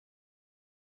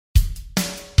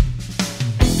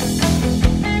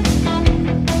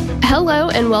Hello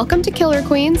and welcome to Killer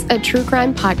Queens, a true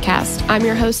crime podcast. I'm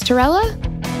your host, Torella.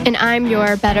 And I'm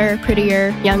your better, prettier,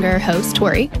 younger host,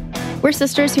 Tori. We're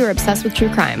sisters who are obsessed with true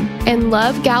crime and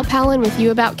love gal-palin with you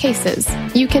about cases.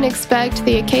 You can expect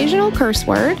the occasional curse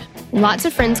word, lots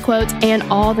of Friends quotes, and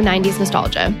all the 90s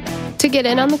nostalgia. To get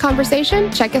in on the conversation,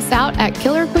 check us out at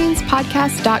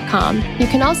killerqueenspodcast.com. You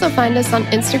can also find us on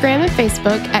Instagram and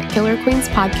Facebook at Killer Queens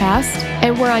Podcast,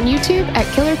 and we're on YouTube at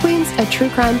Killer Queens, a true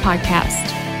crime podcast.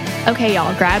 Okay,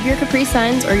 y'all, grab your Capri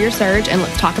Suns or your Surge, and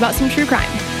let's talk about some true crime.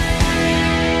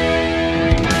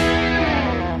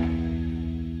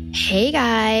 Hey,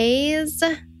 guys.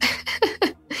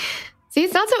 See,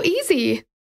 it's not so easy.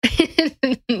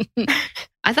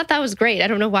 I thought that was great. I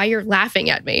don't know why you're laughing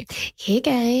at me. Hey,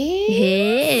 guys.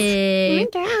 Hey.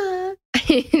 Oh my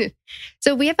God.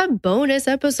 So we have a bonus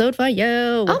episode for you.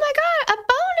 Oh my God, a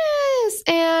bonus.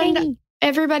 And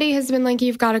everybody has been like,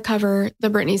 you've got to cover the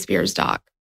Britney Spears doc.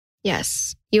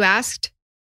 Yes. You asked,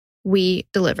 we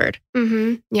delivered.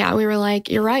 Mm-hmm. Yeah, we were like,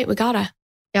 you're right, we gotta.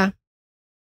 Yeah.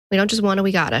 We don't just want to,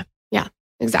 we gotta. Yeah,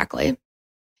 exactly.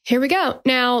 Here we go.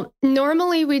 Now,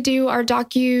 normally we do our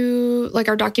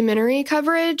documentary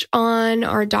coverage on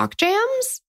our Doc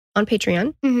Jams. On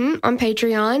Patreon. On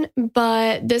Patreon.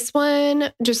 But this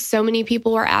one, just so many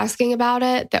people were asking about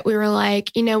it that we were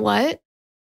like, you know what?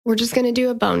 We're just going to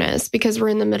do a bonus because we're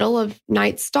in the middle of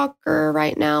Night Stalker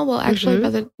right now. Well, actually, we're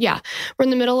in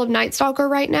the middle of Night Stalker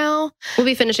right now. We'll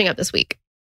be finishing up this week.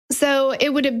 So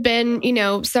it would have been,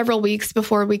 several weeks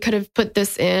before we could have put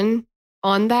this in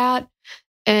on that.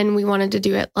 And we wanted to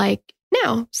do it like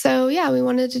now. So yeah, we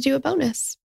wanted to do a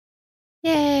bonus.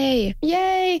 Yay.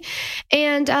 Yay.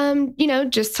 And,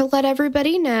 just to let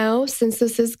everybody know, since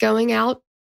this is going out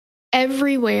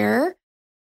everywhere,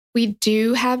 we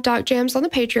do have Doc Jams on the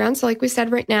Patreon. So like we said,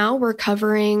 right now, we're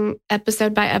covering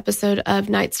episode by episode of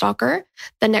Night Stalker.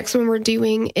 The next one we're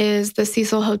doing is the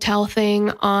Cecil Hotel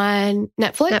thing on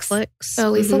Netflix. So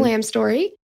Lisa Lam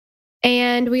story.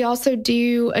 And we also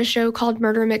do a show called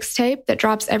Murder Mixtape that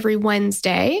drops every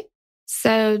Wednesday.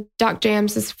 So Doc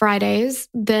Jams is Fridays.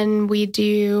 Then we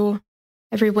do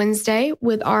every Wednesday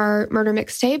with our Murder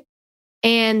Mixtape.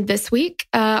 And this week,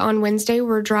 on Wednesday,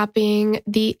 we're dropping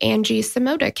the Angie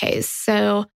Samota case.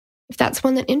 So if that's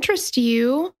one that interests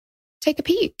you, take a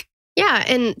peek. Yeah,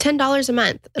 and $10 a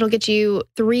month. It'll get you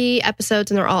 3 episodes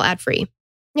and they're all ad-free.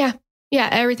 Yeah,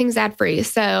 everything's ad-free.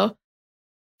 So I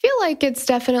feel like it's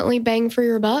definitely bang for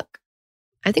your buck.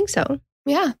 I think so.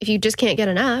 Yeah. If you just can't get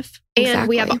enough. Exactly. And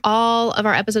we have all of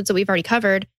our episodes that we've already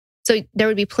covered. So there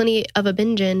would be plenty of a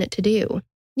binge-in to do.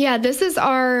 Yeah, this is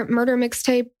our Murder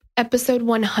Mixtape episode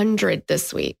 100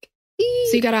 this week.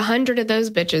 So you got 100 of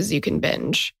those bitches you can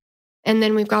binge. And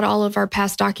then we've got all of our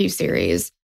past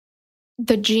docuseries.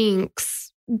 The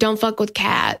Jinx, Don't Fuck with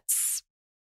Cats,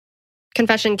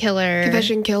 Confession Killer,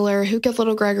 Who Killed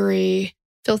Little Gregory,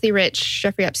 Filthy Rich,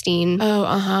 Jeffrey Epstein.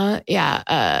 Oh,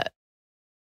 yeah.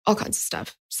 All kinds of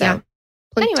stuff. So yeah,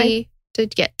 plenty to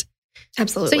get.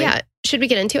 Absolutely. So yeah, should we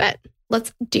get into it?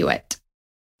 Let's do it.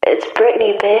 It's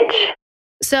Britney, bitch.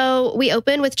 So we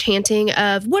open with chanting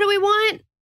of, what do we want?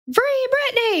 Free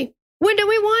Britney! When do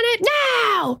we want it?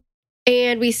 Now!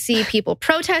 And we see people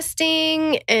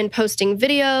protesting and posting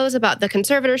videos about the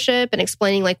conservatorship and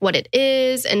explaining like what it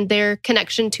is and their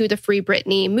connection to the Free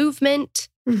Britney movement.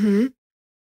 Mm-hmm.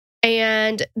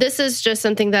 And this is just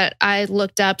something that I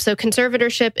looked up. So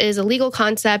conservatorship is a legal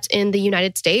concept in the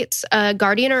United States. A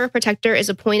guardian or a protector is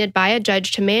appointed by a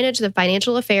judge to manage the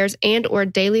financial affairs and or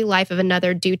daily life of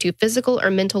another due to physical or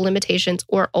mental limitations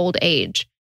or old age.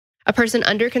 A person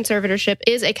under conservatorship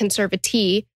is a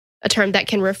conservatee, a term that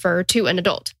can refer to an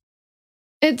adult.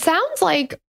 It sounds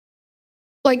like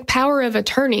power of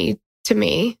attorney to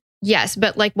me. Yes,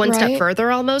 but like one step further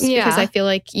almost, because I feel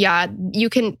like, you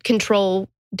can control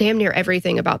damn near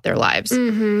everything about their lives.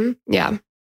 Mm-hmm. Yeah.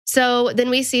 So then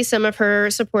we see some of her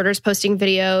supporters posting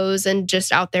videos and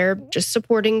just out there just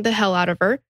supporting the hell out of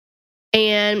her.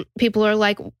 And people are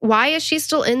like, why is she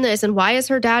still in this? And why is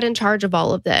her dad in charge of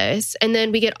all of this? And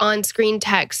then we get on-screen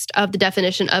text of the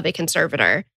definition of a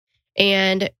conservator.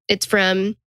 And it's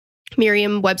from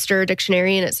Merriam-Webster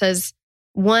Dictionary. And it says,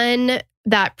 one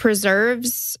that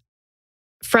preserves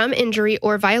from injury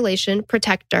or violation,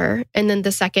 protector. And then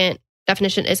the second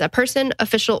definition is a person,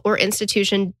 official, or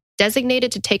institution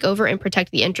designated to take over and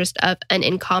protect the interest of an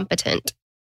incompetent.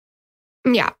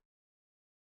 Yeah.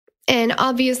 And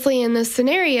obviously in this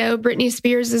scenario, Britney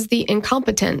Spears is the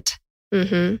incompetent.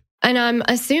 Mm-hmm. And I'm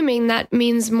assuming that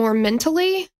means more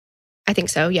mentally. I think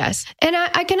so, yes. And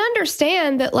I can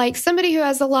understand that like somebody who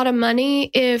has a lot of money,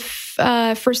 if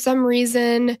for some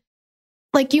reason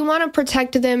like you want to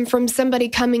protect them from somebody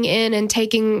coming in and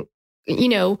taking,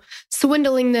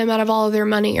 swindling them out of all of their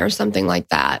money or something like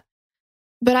that.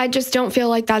 But I just don't feel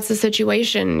like that's the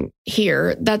situation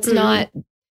here. That's not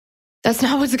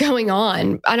what's going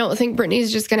on. I don't think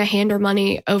Britney's just going to hand her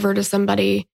money over to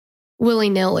somebody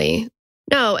willy-nilly.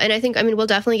 No, and I think, we'll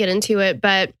definitely get into it,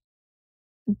 but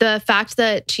the fact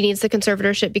that she needs the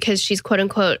conservatorship because she's quote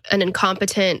unquote an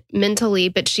incompetent mentally,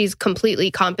 but she's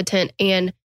completely competent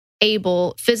and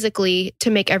able physically to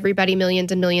make everybody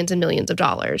millions and millions and millions of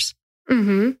dollars.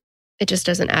 Mm-hmm. It just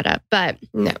doesn't add up. But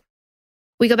no.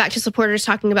 We go back to supporters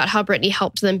talking about how Britney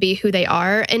helped them be who they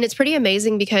are. And it's pretty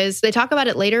amazing because they talk about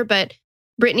it later, but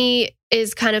Britney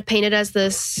is kind of painted as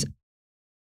this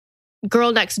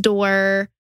girl next door,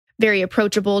 very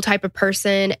approachable type of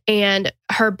person. And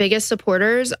her biggest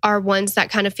supporters are ones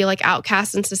that kind of feel like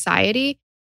outcasts in society.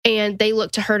 And they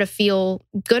look to her to feel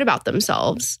good about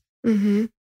themselves. Mm-hmm.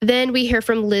 Then we hear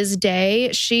from Liz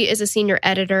Day. She is a senior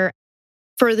editor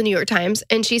for the New York Times.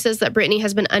 And she says that Britney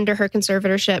has been under her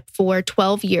conservatorship for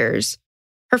 12 years.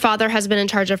 Her father has been in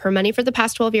charge of her money for the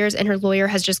past 12 years. And her lawyer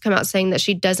has just come out saying that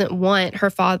she doesn't want her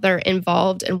father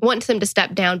involved and wants him to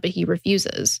step down, but he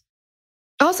refuses.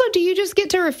 Also, do you just get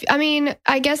to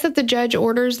I guess if the judge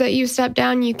orders that you step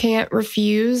down, you can't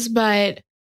refuse. But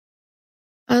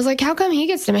I was like, how come he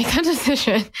gets to make that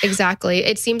decision? Exactly.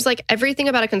 It seems like everything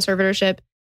about a conservatorship,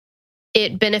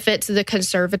 it benefits the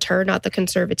conservator, not the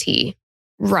conservatee.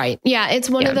 Right. Yeah. It's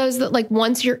one of those that, like,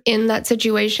 once you're in that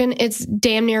situation, it's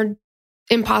damn near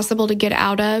impossible to get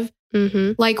out of.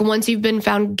 Mm-hmm. Like, once you've been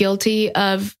found guilty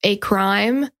of a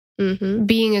crime,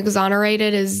 being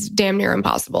exonerated is damn near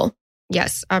impossible.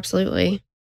 Yes, absolutely.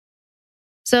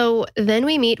 So then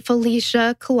we meet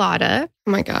Felicia Collada.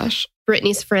 Oh my gosh.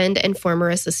 Britney's friend and former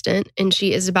assistant. And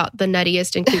she is about the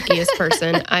nuttiest and kookiest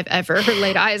person I've ever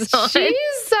laid eyes on. She's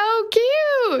so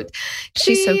cute.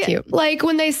 She's so cute. Like,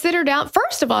 when they sit her down,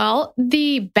 first of all,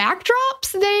 the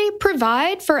backdrops they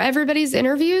provide for everybody's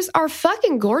interviews are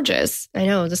fucking gorgeous. I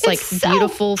know. This like so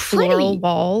beautiful floral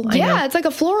wall. Yeah, it's like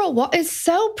a floral wall. It's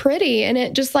so pretty. And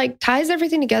it just like ties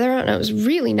everything together. I don't know. It was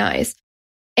really nice.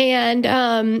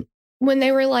 And when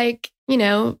they were like,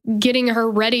 getting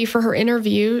her ready for her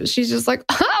interview, she's just like,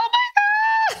 oh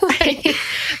my God. Like,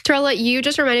 Torella, you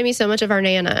just reminded me so much of our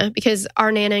Nana, because our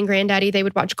Nana and Granddaddy, they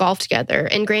would watch golf together,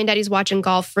 and Granddaddy's watching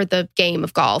golf for the game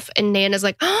of golf. And Nana's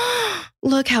like, oh,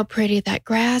 look how pretty that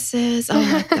grass is. Oh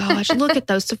my gosh, look at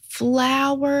those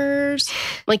flowers.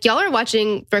 Like, y'all are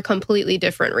watching for completely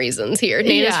different reasons here.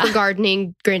 Nana's for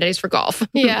gardening, Granddaddy's for golf.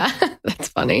 Yeah, that's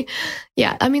funny.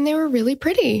 Yeah, they were really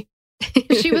pretty.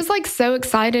 She was like so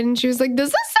excited, and she was like, this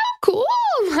is so cool.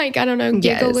 Like, I don't know,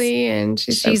 giggly. Yes. And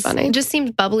she's so funny. Just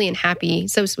seemed bubbly and happy.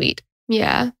 So sweet.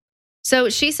 Yeah. So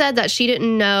she said that they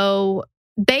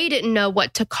didn't know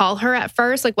what to call her at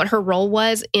first, like what her role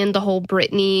was in the whole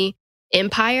Britney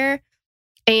empire.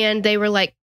 And they were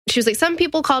like, she was like, some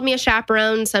people called me a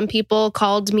chaperone. Some people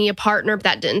called me a partner, but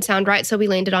that didn't sound right. So we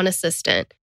landed on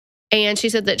assistant. And she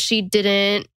said that she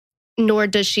didn't, nor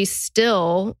does she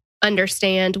still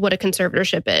understand what a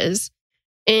conservatorship is.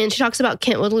 And she talks about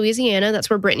Kentwood, Louisiana. That's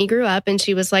where Britney grew up. And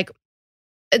she was like,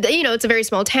 it's a very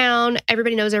small town.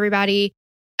 Everybody knows everybody.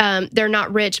 They're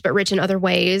not rich, but rich in other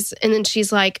ways. And then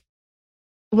she's like,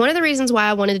 one of the reasons why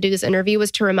I wanted to do this interview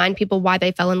was to remind people why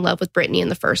they fell in love with Britney in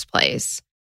the first place.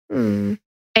 And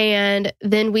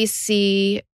then we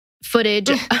see footage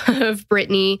of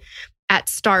Britney at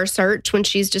Star Search when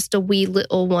she's just a wee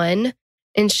little one.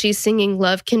 And she's singing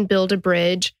Love Can Build a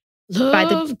Bridge.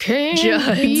 Love can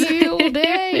build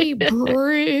a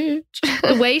bridge.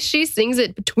 The way she sings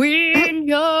it, between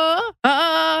your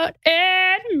heart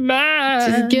and mine.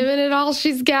 She's giving it all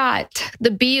she's got.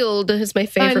 The build is my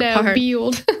favorite part.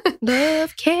 Build.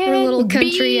 Love can her little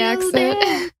country build accent.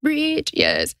 A bridge.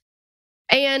 Yes.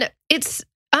 And it's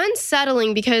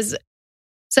unsettling because,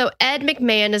 so Ed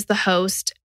McMahon is the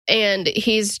host. And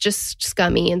he's just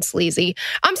scummy and sleazy.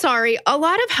 I'm sorry. A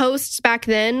lot of hosts back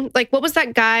then, like, what was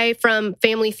that guy from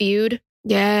Family Feud?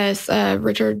 Yes.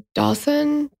 Richard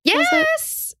Dawson.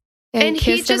 Yes. And he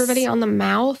kissed everybody on the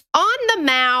mouth. On the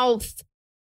mouth.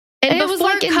 And it was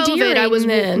like COVID, I was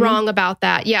then. wrong about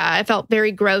that. Yeah, I felt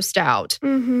very grossed out.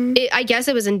 I guess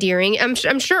it was endearing.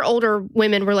 I'm sure older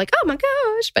women were like, oh my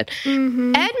gosh. But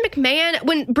Ed McMahon,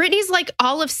 when Britney's like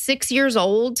all of 6 years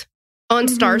old, on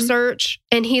Star Search,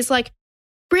 and he's like,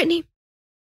 Britney,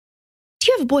 do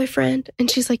you have a boyfriend?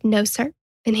 And she's like, no, sir.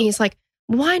 And he's like,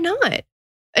 why not?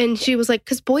 And she was like,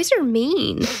 because boys are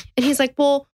mean. And he's like,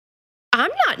 well,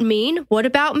 I'm not mean. What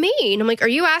about me? And I'm like, are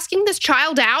you asking this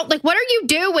child out? Like, what are you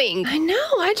doing? I know.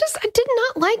 I did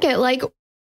not like it. Like,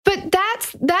 But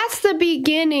that's the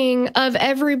beginning of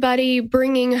everybody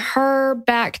bringing her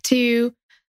back to,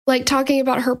 like, talking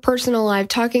about her personal life,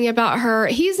 talking about her.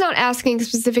 He's not asking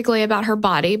specifically about her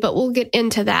body, but we'll get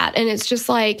into that. And it's just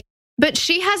like, but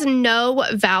she has no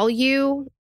value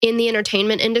in the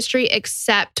entertainment industry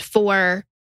except for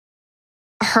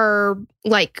her,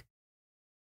 like,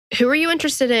 who are you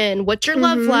interested in? What's your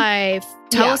love life?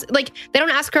 Tell us. Like, they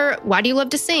don't ask her, why do you love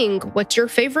to sing? What's your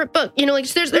favorite book? You know, like,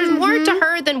 there's more to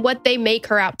her than what they make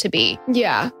her out to be.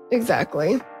 Yeah,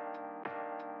 exactly.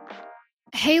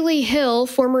 Haley Hill,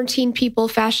 former Teen People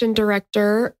fashion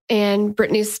director and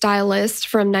Britney's stylist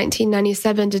from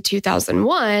 1997 to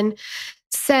 2001,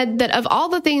 said that of all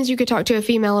the things you could talk to a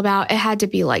female about, it had to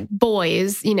be like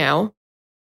boys, you know.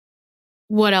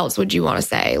 What else would you want to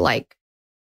say? Like,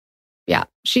 yeah,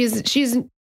 she's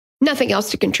nothing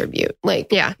else to contribute. Like,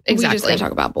 yeah, exactly. We just gotta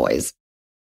talk about boys.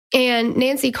 And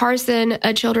Nancy Carson,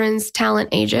 a children's talent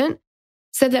agent,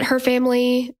 said that her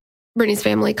family, Britney's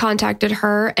family, contacted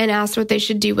her and asked what they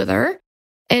should do with her.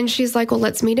 And she's like, well,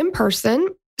 let's meet in person.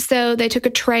 So they took a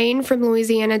train from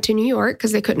Louisiana to New York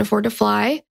because they couldn't afford to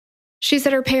fly. She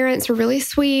said her parents were really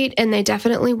sweet and they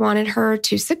definitely wanted her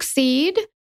to succeed.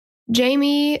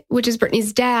 Jamie, which is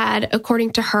Britney's dad,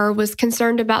 according to her, was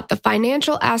concerned about the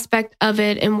financial aspect of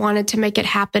it and wanted to make it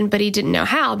happen, but he didn't know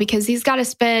how because he's got to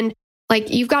spend,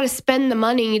 like, you've got to spend the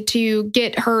money to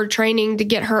get her training, to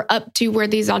get her up to where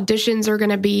these auditions are going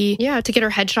to be. Yeah, to get her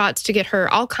headshots, to get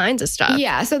her all kinds of stuff.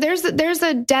 Yeah, so there's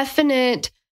a definite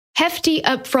hefty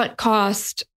upfront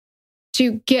cost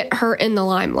to get her in the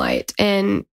limelight,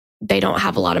 and they don't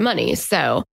have a lot of money,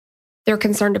 so they're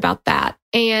concerned about that.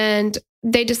 And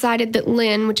they decided that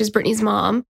Lynn, which is Britney's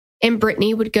mom, and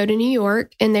Britney would go to New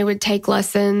York and they would take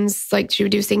lessons. Like, she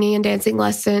would do singing and dancing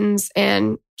lessons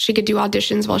and she could do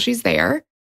auditions while she's there.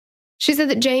 She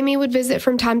said that Jamie would visit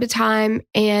from time to time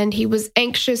and he was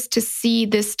anxious to see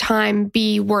this time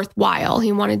be worthwhile.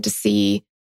 He wanted to see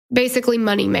basically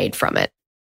money made from it.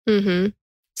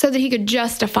 So that he could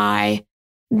justify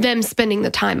them spending the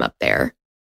time up there.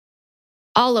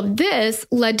 All of this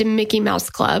led to Mickey Mouse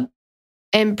Club.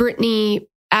 And Britney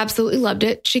absolutely loved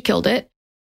it. She killed it.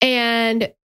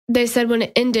 And they said when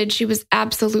it ended, she was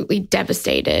absolutely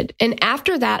devastated. And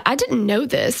after that, I didn't know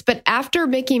this, but after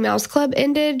Mickey Mouse Club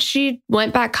ended, she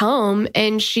went back home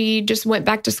and she just went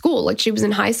back to school. Like, she was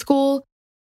in high school.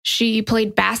 She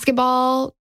played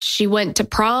basketball. She went to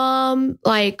prom.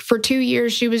 Like, for 2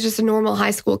 years, she was just a normal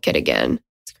high school kid again.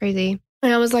 It's crazy.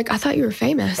 And I was like, I thought you were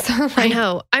famous. Like, I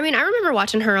know. I mean, I remember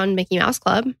watching her on Mickey Mouse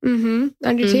Club.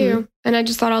 I do too. And I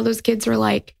just thought all those kids were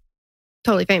like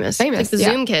totally famous. Like the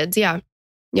Zoom kids. Yeah.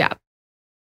 Yeah. All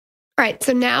right.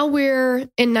 So now we're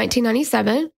in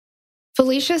 1997.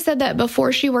 Felicia said that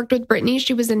before she worked with Britney,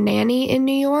 she was a nanny in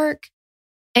New York.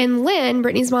 And Lynn,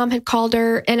 Britney's mom, had called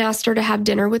her and asked her to have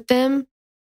dinner with them.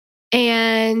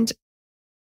 And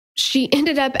she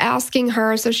ended up asking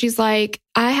her. So she's like,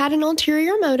 I had an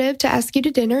ulterior motive to ask you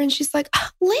to dinner. And she's like, oh,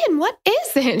 Lynn, what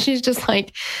is it? And she's just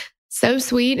like, so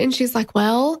sweet. And she's like,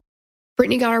 well,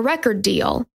 Britney got a record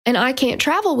deal and I can't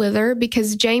travel with her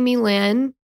because Jamie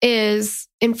Lynn is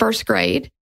in first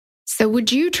grade. So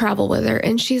would you travel with her?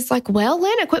 And she's like, well,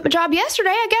 Lynn, I quit my job yesterday.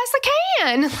 I guess I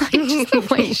can. Like, just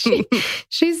the way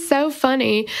she's so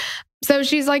funny. So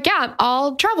she's like, yeah,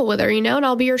 I'll travel with her, you know, and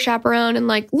I'll be her chaperone and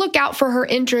like look out for her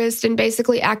interest and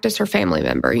basically act as her family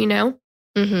member, you know?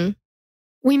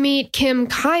 We meet Kim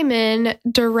Kyman,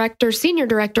 senior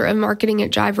director of marketing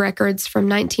at Jive Records from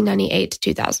 1998 to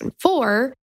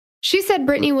 2004. She said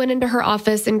Britney went into her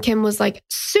office and Kim was like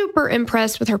super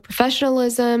impressed with her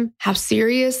professionalism, how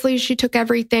seriously she took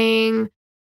everything.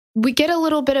 We get a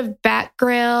little bit of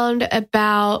background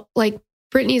about like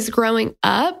Britney's growing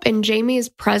up and Jamie's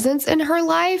presence in her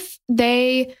life.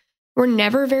 They were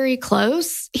never very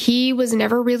close. He was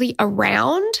never really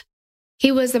around.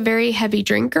 He was a very heavy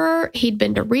drinker. He'd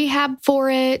been to rehab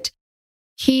for it.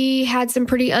 He had some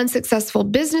pretty unsuccessful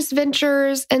business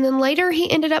ventures. And then later he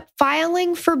ended up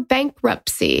filing for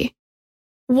bankruptcy.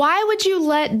 Why would you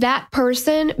let that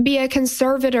person be a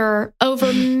conservator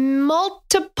over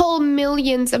multiple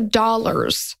millions of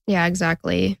dollars? Yeah,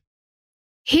 exactly.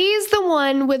 He's the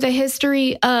one with a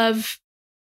history of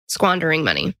squandering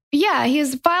money. Yeah, he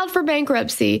has filed for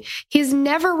bankruptcy. He's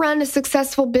never run a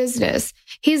successful business.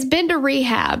 He's been to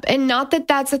rehab. And not that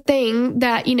that's a thing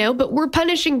that, you know, but we're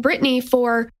punishing Britney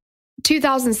for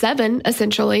 2007,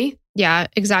 essentially. Yeah,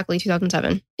 exactly.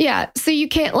 2007. Yeah. So you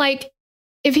can't like,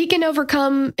 if he can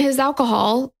overcome his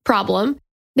alcohol problem,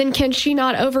 then can she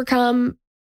not overcome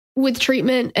with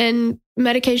treatment and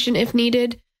medication if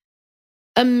needed,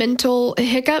 a mental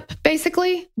hiccup,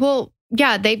 basically? Well,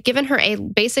 yeah, they've given her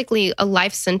basically a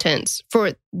life sentence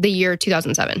for the year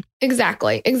 2007.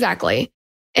 Exactly.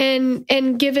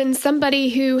 And given somebody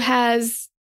who has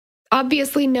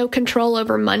obviously no control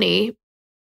over money,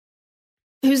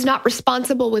 who's not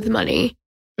responsible with money,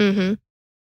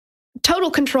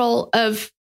 total control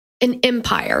of an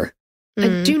empire.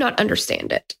 I do not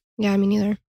understand it. Yeah, me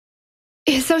neither.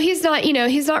 So he's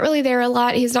not really there a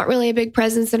lot. He's not really a big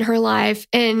presence in her life.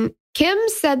 And Kim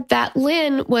said that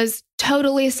Lynn was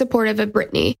totally supportive of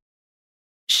Brittany.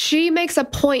 She makes a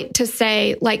point to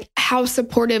say like how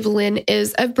supportive Lynn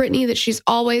is of Brittany, that she's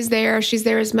always there. She's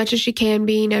there as much as she can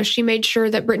be. She made sure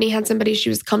that Brittany had somebody she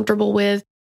was comfortable with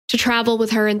to travel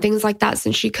with her and things like that,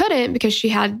 since she couldn't because she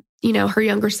had, her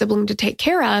younger sibling to take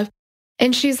care of.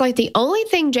 And she's like, the only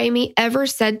thing Jamie ever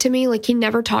said to me, like he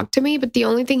never talked to me, but the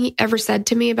only thing he ever said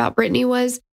to me about Brittany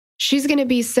was she's going to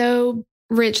be so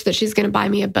rich that she's going to buy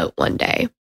me a boat one day.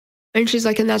 And she's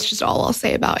like, and that's just all I'll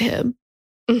say about him.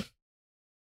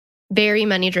 Very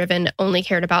money driven, only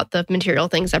cared about the material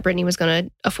things that Brittany was going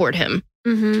to afford him.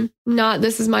 Not,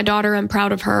 this is my daughter. I'm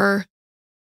proud of her.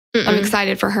 I'm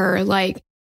excited for her. Like,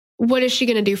 what is she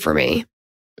going to do for me?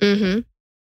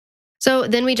 So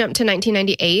then we jump to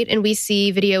 1998 and we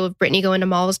see video of Brittany going to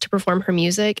malls to perform her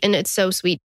music. And it's so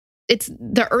sweet. It's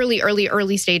the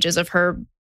early stages of her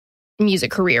music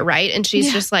career, right? And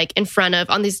she's just like in front of,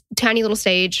 on this tiny little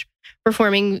stage,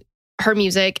 performing her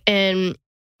music. And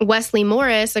Wesley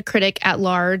Morris, a critic at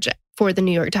large for the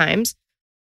New York Times,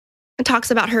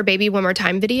 talks about her Baby One More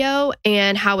Time video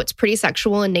and how it's pretty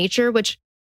sexual in nature, which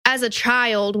as a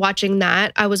child watching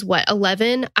that, I was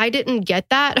 11? I didn't get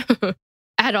that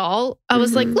at all. I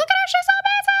was like, look at her, she's so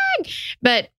amazing.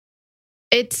 But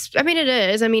it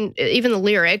is. I mean, even the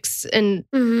lyrics and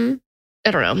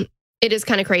I don't know. It is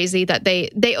kind of crazy that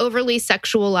they overly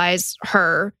sexualize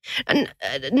her. And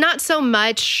not so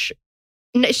much,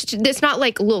 it's not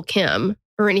like Lil' Kim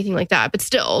or anything like that, but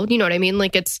still, you know what I mean?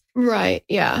 Like it's... Right,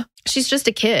 yeah. She's just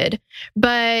a kid.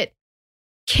 But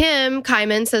Kim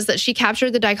Kyman says that she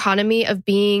captured the dichotomy of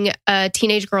being a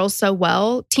teenage girl so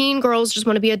well. Teen girls just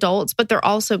want to be adults, but they're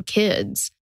also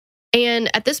kids.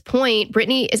 And at this point,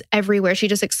 Brittany is everywhere. She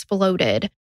just exploded.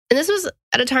 And this was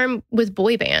at a time with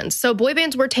boy bands. So boy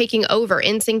bands were taking over.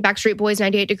 NSYNC, Backstreet Boys,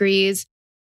 98 Degrees.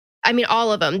 I mean,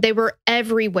 all of them. They were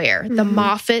everywhere. The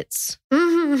Moffats.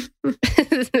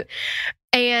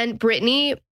 And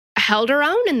Brittany held her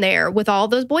own in there with all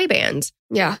those boy bands.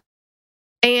 Yeah.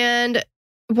 And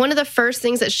one of the first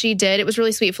things that she did, it was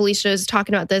really sweet. Felicia was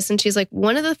talking about this, and she's like,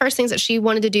 one of the first things that she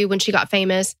wanted to do when she got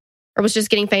famous, or was just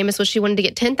getting famous, was she wanted to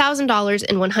get $10,000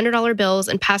 in $100 bills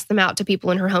and pass them out to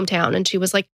people in her hometown. And she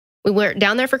was like, we were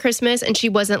down there for Christmas, and she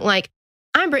wasn't like,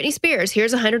 I'm Britney Spears,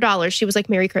 here's $100. She was like,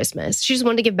 Merry Christmas. She just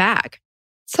wanted to give back.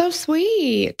 So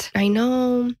sweet. I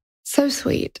know. So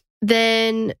sweet.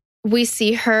 Then we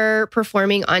see her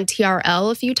performing on TRL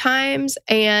a few times,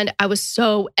 and I was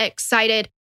so excited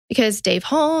because Dave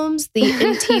Holmes, the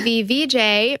MTV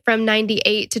VJ from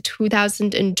 98 to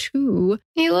 2002,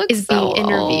 is being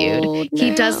interviewed.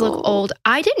 He does look old.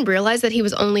 I didn't realize that he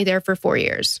was only there for 4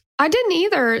 years. I didn't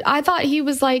either. I thought he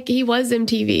was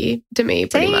MTV to me,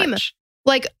 pretty much.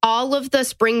 Like all of the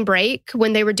spring break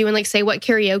when they were doing like Say What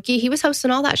karaoke, he was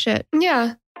hosting all that shit.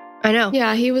 Yeah. I know.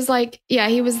 Yeah, he was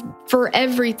he was for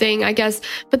everything, I guess.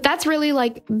 But that's really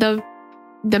like the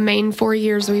main 4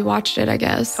 years we watched it, I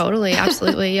guess. Totally.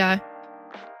 Absolutely. Yeah.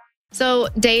 So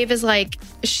Dave is like,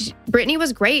 Brittany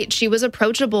was great. She was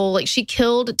approachable. Like she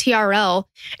killed TRL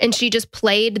and she just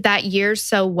played that year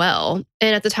so well.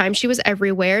 And at the time she was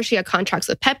everywhere. She had contracts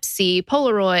with Pepsi,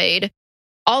 Polaroid,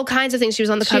 all kinds of things. She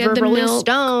was on the cover of Rolling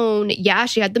Stone. Yeah,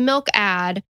 she had the milk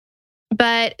ad.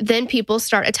 But then people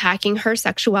start attacking her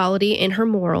sexuality and her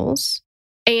morals.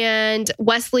 And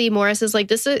Wesley Morris is like,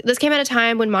 this came at a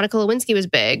time when Monica Lewinsky was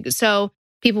big. So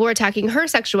people were attacking her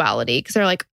sexuality because they're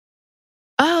like,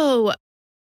 oh,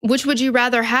 which would you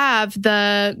rather have?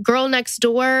 The girl next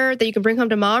door that you can bring home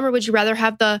to mom? Or would you rather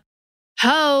have the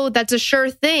hoe that's a sure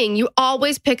thing? You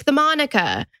always pick the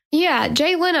Monica. Yeah,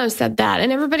 Jay Leno said that.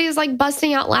 And everybody is like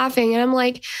busting out laughing. And I'm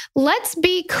like, let's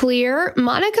be clear.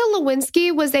 Monica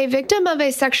Lewinsky was a victim of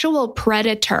a sexual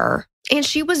predator. And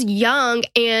she was young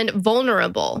and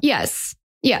vulnerable. Yes.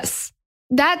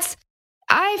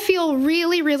 I feel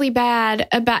really, really bad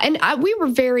about, and we were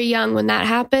very young when that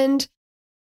happened.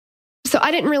 So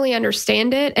I didn't really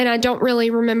understand it. And I don't really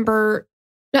remember,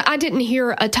 I didn't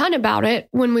hear a ton about it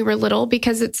when we were little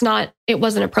because it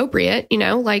wasn't appropriate,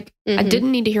 I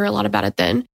didn't need to hear a lot about it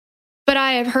then. But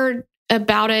I have heard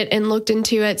about it and looked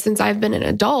into it since I've been an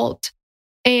adult.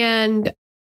 And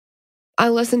I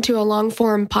listened to a long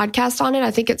form podcast on it. I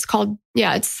think it's called,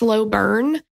 it's Slow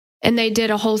Burn. And they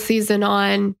did a whole season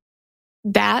on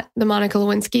that, the Monica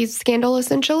Lewinsky scandal,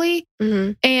 essentially.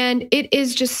 Mm-hmm. And it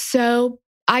is just so,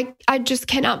 I just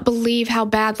cannot believe how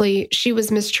badly she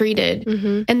was mistreated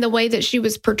and the way that she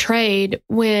was portrayed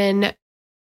when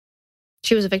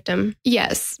she was a victim.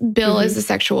 Yes, Bill is a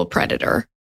sexual predator.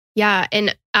 Yeah.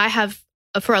 And I have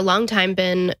for a long time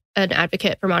been an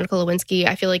advocate for Monica Lewinsky.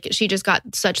 I feel like she just got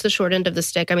such the short end of the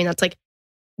stick. I mean, that's like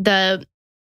the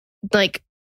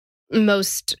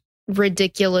most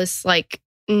ridiculous,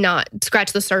 not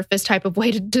scratch the surface type of way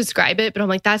to describe it. But I'm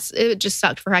like, it just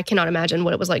sucked for her. I cannot imagine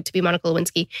what it was like to be Monica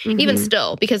Lewinsky, even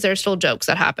still, because there's still jokes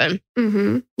that happen.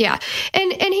 Yeah.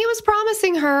 And he was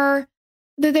promising her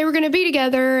that they were going to be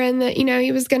together and that,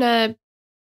 he was going to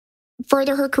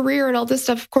further her career and all this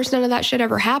stuff. Of course, none of that shit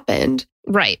ever happened.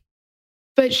 Right.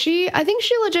 But I think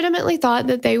she legitimately thought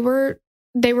that they were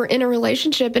in a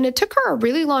relationship, and it took her a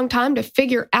really long time to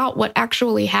figure out what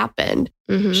actually happened.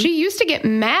 She used to get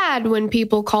mad when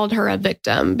people called her a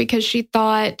victim because she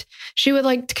thought she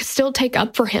would still take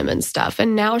up for him and stuff.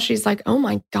 And now she's like, oh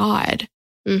my God,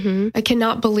 I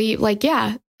cannot believe,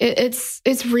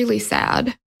 it's really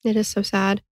sad. It is so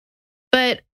sad.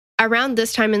 But around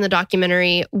this time in the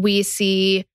documentary, we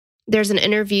see there's an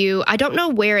interview. I don't know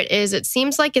where it is. It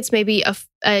seems like it's maybe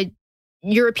a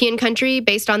European country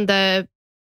based on the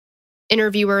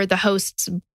interviewer, the host's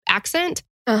accent.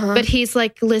 But he's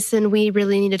like, listen, we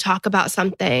really need to talk about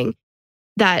something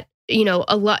that,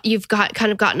 a lot you've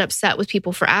gotten upset with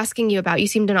people for asking you about. You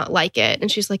seem to not like it.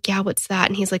 And she's like, yeah, what's that?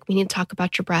 And he's like, we need to talk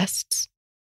about your breasts.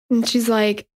 And she's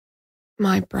like,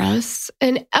 my breasts?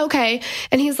 And okay.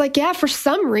 And he's like, yeah, for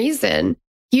some reason,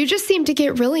 you just seem to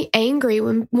get really angry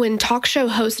when talk show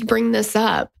hosts bring this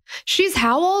up. She's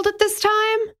how old at this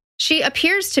time? She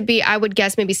appears to be, I would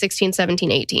guess, maybe 16,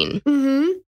 17,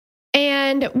 18.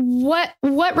 And what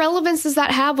relevance does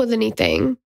that have with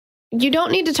anything? You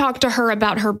don't need to talk to her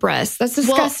about her breasts. That's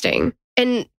disgusting. Well,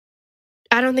 and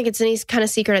I don't think it's any kind of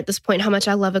secret at this point how much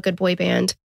I love a good boy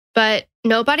band. But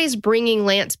nobody's bringing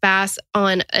Lance Bass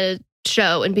on a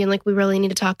show and being like, we really need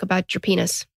to talk about your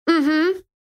penis.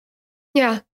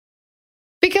 Yeah.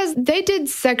 Because they did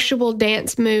sexual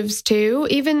dance moves too.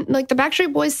 Even the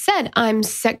Backstreet Boys said, I'm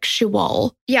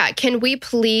sexual. Yeah. Can we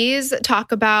please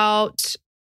talk about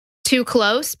Too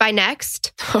Close by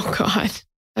Next? Oh God.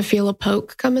 I feel a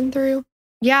poke coming through.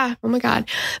 Yeah. Oh my God.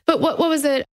 But what was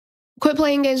it? Quit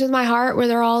Playing Games with My Heart, where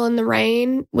they're all in the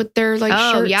rain with their shirts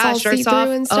all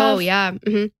see-through and stuff. Oh yeah.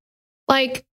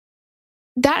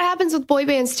 That happens with boy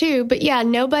bands too. But yeah,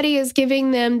 nobody is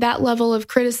giving them that level of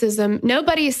criticism.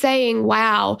 Nobody is saying,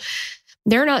 wow,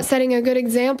 they're not setting a good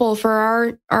example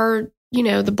for our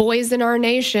the boys in our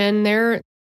nation. They're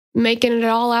making it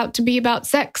all out to be about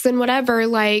sex and whatever.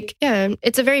 Yeah,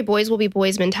 it's a very boys will be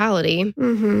boys mentality.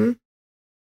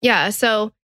 Yeah,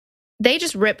 so they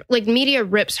just media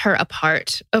rips her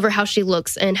apart over how she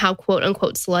looks and how quote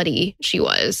unquote slutty she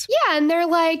was. Yeah, and they're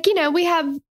like, we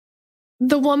have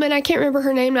the woman, I can't remember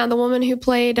her name now, the woman who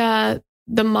played the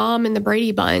mom in the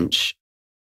Brady Bunch.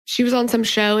 She was on some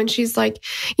show and she's like,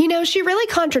 she really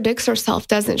contradicts herself,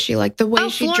 doesn't she? The way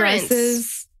she Florence. dresses.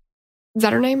 Is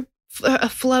that her name?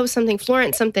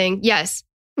 Florence something. Yes.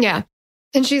 Yeah.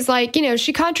 And she's like,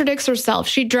 she contradicts herself.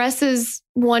 She dresses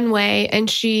one way and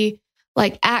she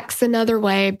acts another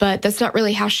way, but that's not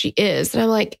really how she is. And I'm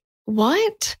like,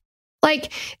 what?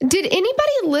 Did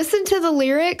anybody listen to the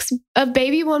lyrics of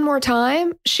Baby One More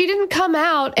Time? She didn't come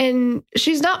out and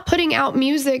she's not putting out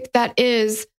music that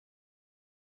is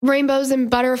rainbows and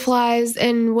butterflies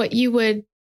and what you would,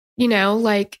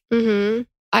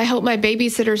 I hope my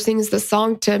babysitter sings the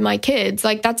song to my kids.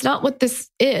 That's not what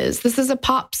this is. This is a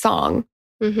pop song.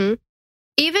 Even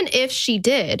if she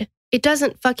did, it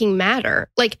doesn't fucking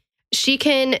matter. She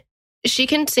can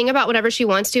sing about whatever she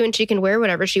wants to and she can wear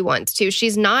whatever she wants to.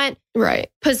 She's not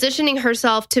positioning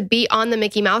herself to be on the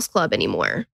Mickey Mouse Club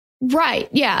anymore. Right.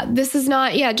 Yeah. This is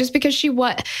not, just because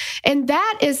and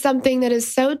that is something that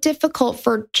is so difficult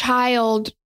for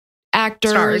child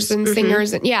actors Stars. And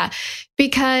singers. And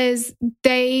because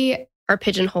they are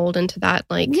pigeonholed into that.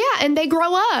 And they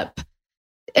grow up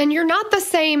and you're not the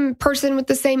same person with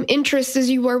the same interests as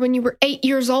you were when you were 8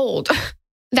 years old.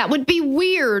 That would be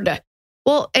weird.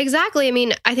 Well, exactly. I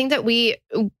mean, I think that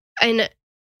and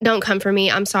don't come for me.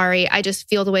 I'm sorry. I just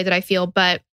feel the way that I feel.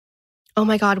 But, oh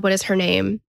my God, what is her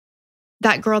name?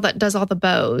 That girl that does all the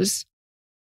bows.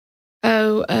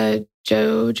 Oh,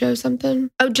 JoJo something?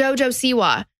 Oh, JoJo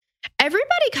Siwa.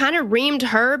 Everybody kind of reamed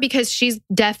her because she's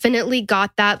definitely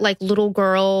got that little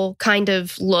girl kind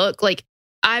of look.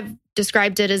 I've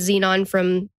described it as Xenon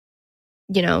from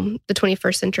the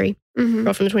 21st century, Mhm.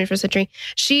 girl from the 21st century.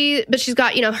 But she's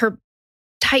got, her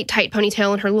tight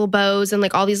ponytail and her little bows and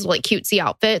like all these like cutesy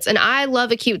outfits. And I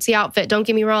love a cutesy outfit, don't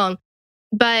get me wrong.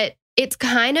 But it's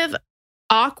kind of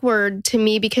awkward to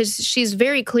me because she's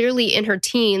very clearly in her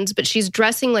teens, but she's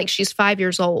dressing like she's 5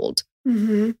 years old.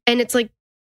 Mhm. And it's like,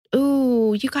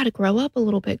 ooh, you got to grow up a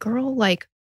little bit, girl. Like,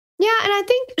 Yeah, and I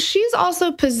think she's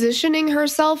also positioning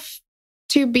herself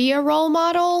to be a role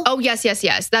model. oh, yes.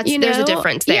 There's You a know?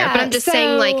 difference there. Yeah, But I'm just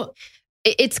saying, like, so-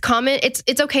 it's common. It's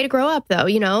okay to grow up, though,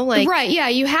 like, right, yeah,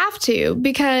 you have to,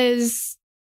 because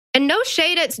and no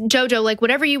shade at JoJo, like,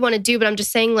 whatever you want to do. But I'm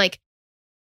just saying, like,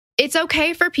 it's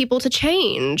okay for people to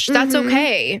change. That's Mhm.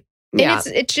 okay. yeah,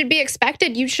 And it should be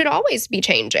expected. You should always be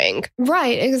changing.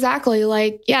 right, exactly.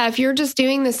 Like, yeah, if you're just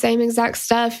doing the same exact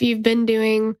stuff you've been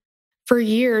doing for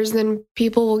years, then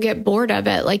people will get bored of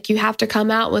it. Like, you have to come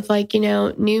out with like,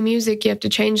 new music. You have to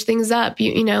change things up.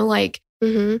 Like,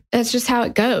 Mm-hmm. that's just how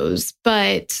it goes.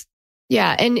 But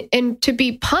yeah, and to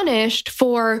be punished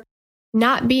for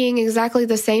not being exactly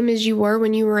the same as you were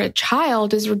when you were a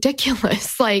child is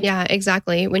ridiculous. Like, Yeah,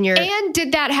 exactly. When you're and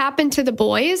did that happen to the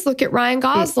boys? Look at Ryan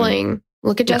Gosling.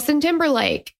 Look at No. Justin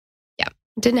Timberlake. Yeah.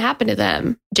 It didn't happen to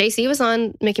them. JC was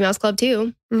on Mickey Mouse Club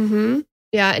too. Mm-hmm.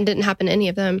 Yeah, and didn't happen to any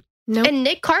of them. Nope. And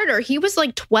Nick Carter, he was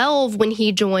like 12 when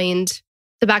he joined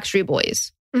the Backstreet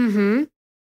Boys. Mm-hmm.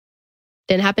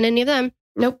 Didn't happen to any of them.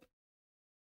 Nope.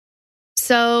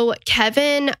 So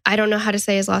Kevin, I don't know how to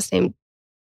say his last name,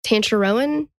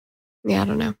 Tancherowan. Yeah, I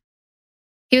don't know.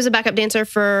 He was a backup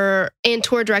dancer and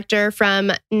tour director from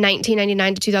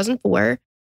 1999 to 2004.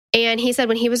 And he said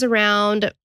when he was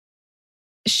around,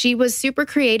 she was super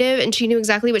creative and she knew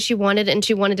exactly what she wanted and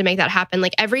she wanted to make that happen.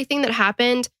 Like everything that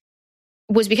happened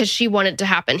was because she wanted it to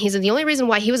happen. He said the only reason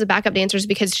why he was a backup dancer is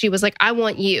because she was like, I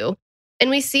want you. And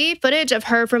we see footage of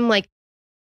her from like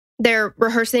they're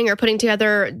rehearsing or putting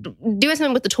together, doing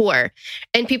something with the tour.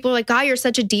 And people are like, God, you're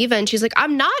such a diva. And she's like,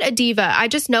 I'm not a diva. I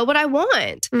just know what I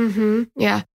want. Mm-hmm.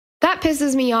 Yeah. That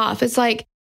pisses me off. It's like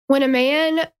when a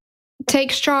man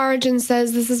takes charge and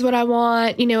says, this is what I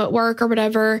want, at work or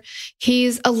whatever,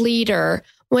 he's a leader.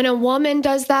 When a woman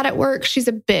does that at work, she's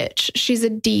a bitch. She's a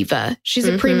diva. She's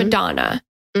a prima donna.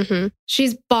 Mm-hmm.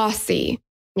 She's bossy.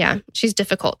 Yeah, she's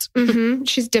difficult. Mm-hmm.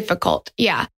 She's difficult.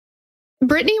 Yeah.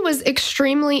 Brittany was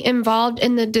extremely involved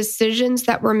in the decisions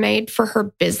that were made for her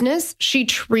business. She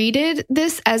treated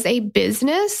this as a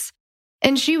business,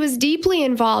 and she was deeply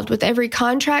involved with every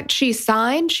contract she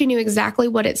signed. She knew exactly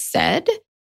what it said.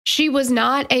 She was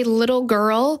not a little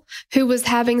girl who was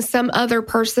having some other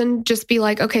person just be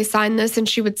like, okay, sign this, and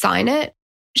she would sign it.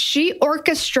 She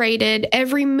orchestrated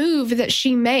every move that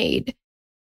she made,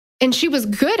 and she was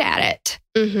good at it.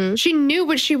 Mm-hmm. She knew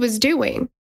what she was doing.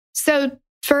 So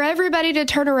for everybody to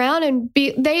turn around and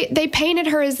they painted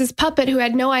her as this puppet who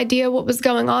had no idea what was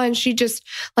going on. She just,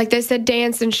 like they said,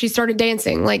 dance, and she started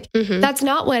dancing. Like, that's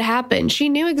not what happened. She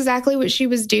knew exactly what she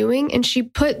was doing, and she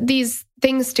put these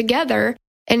things together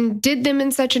and did them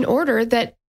in such an order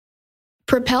that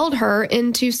propelled her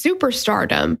into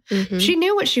superstardom. Mm-hmm. She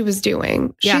knew what she was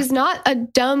doing. Yeah. She's not a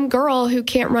dumb girl who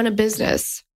can't run a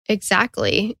business.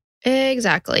 Exactly.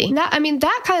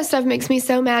 That kind of stuff makes me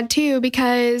so mad too,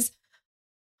 because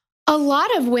a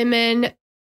lot of women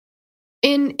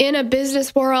in a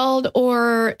business world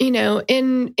or,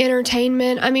 in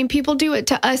entertainment, people do it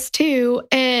to us too.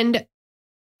 And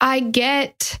I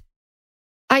get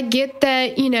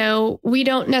that, we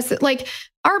don't necessarily, like,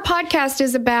 our podcast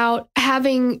is about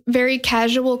having very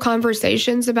casual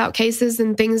conversations about cases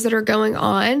and things that are going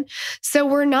on. So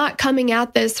we're not coming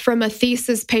at this from a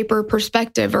thesis paper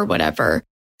perspective or whatever.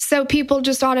 So people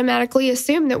just automatically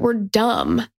assume that we're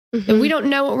dumb. Mm-hmm. And we don't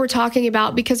know what we're talking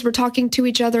about because we're talking to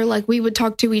each other like we would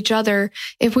talk to each other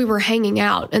if we were hanging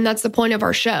out. And that's the point of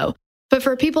our show. But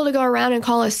for people to go around and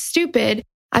call us stupid,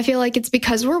 I feel like it's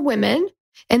because we're women.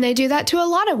 And they do that to a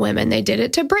lot of women. They did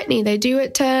it to Brittany. They do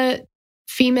it to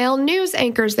female news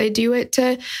anchors. They do it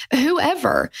to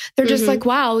whoever. They're just like,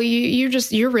 wow,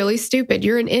 you're really stupid.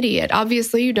 You're an idiot.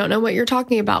 Obviously, you don't know what you're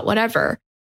talking about, whatever.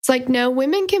 It's like, no,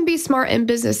 women can be smart in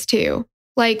business too.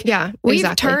 Like, Yeah, we've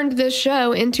exactly. turned this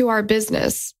show into our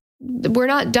business. We're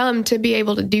not dumb to be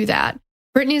able to do that.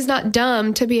 Brittany's not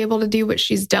dumb to be able to do what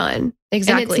she's done.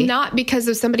 Exactly. And it's not because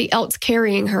of somebody else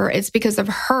carrying her. It's because of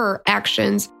her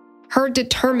actions, her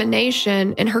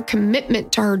determination, and her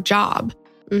commitment to her job.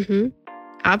 Mm-hmm.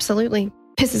 Absolutely.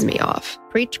 Pisses me off.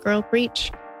 Preach, girl, preach.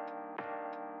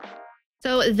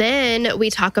 So then we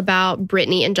talk about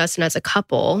Brittany and Justin as a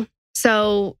couple.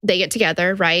 So they get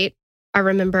together, right? I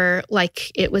remember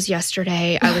like it was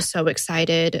yesterday. I was so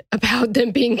excited about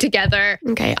them being together.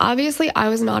 Okay. Obviously, I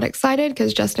was not excited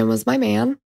because Justin was my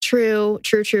man. True.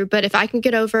 But if I can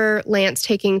get over Lance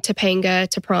taking Topanga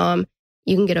to prom,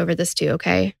 you can get over this too,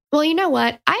 okay? Well, you know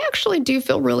what? I actually do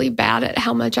feel really bad at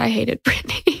how much I hated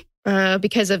Brittany.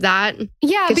 Because of that?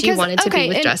 Yeah, because you wanted to be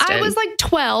with and Justin. I was like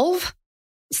 12.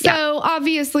 So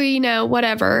obviously,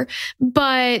 whatever.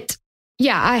 But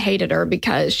yeah, I hated her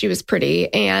because she was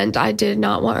pretty and I did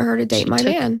not want her to date my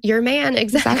man. Your man,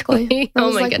 exactly. I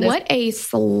was my like, goodness. what a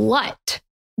slut.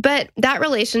 But that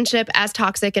relationship, as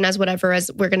toxic and as whatever,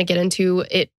 as we're going to get into,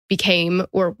 it became,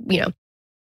 or,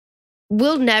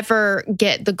 we'll never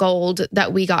get the gold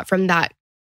that we got from that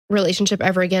relationship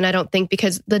ever again, I don't think,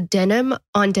 because the denim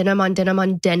on denim on denim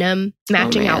on denim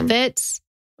matching outfits.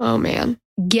 Oh, man.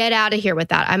 Get out of here with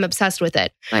that. I'm obsessed with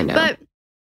it. I know. But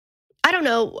I don't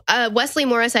know. Wesley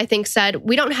Morris, I think, said,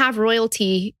 we don't have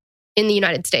royalty in the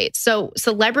United States. So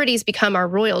celebrities become our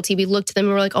royalty. We look to them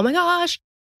and we're like, oh my gosh,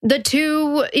 the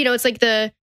two, it's like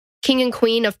the king and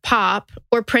queen of pop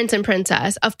or prince and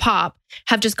princess of pop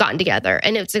have just gotten together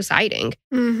and it's exciting.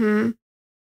 Mm-hmm.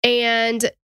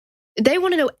 And they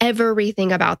want to know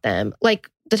everything about them. Like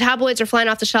the tabloids are flying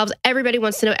off the shelves. Everybody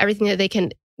wants to know everything that they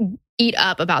can eat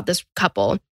up about this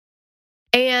couple.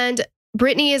 And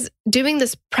Brittany is doing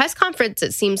this press conference,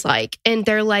 it seems like. And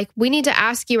they're like, we need to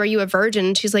ask you, are you a virgin?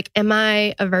 And she's like, am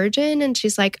I a virgin? And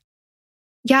she's like,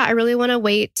 yeah, I really want to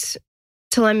wait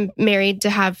till I'm married to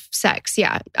have sex.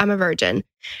 Yeah, I'm a virgin. And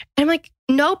I'm like,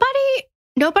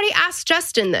 nobody asked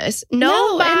Justin this.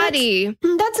 Nobody.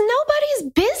 No, that's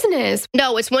nobody's business.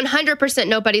 No, it's 100%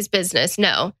 nobody's business.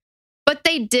 No. But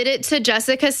they did it to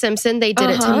Jessica Simpson. They did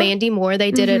it to Mandy Moore.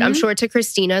 They did it, I'm sure, to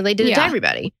Christina. They did it to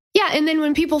everybody. Yeah, and then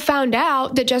when people found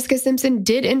out that Jessica Simpson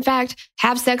did, in fact,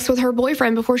 have sex with her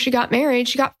boyfriend before she got married,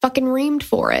 she got fucking reamed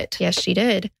for it. Yes, she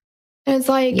did. And it's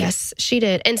like... Yes, she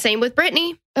did. And same with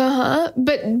Brittany.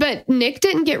 But Nick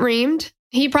didn't get reamed.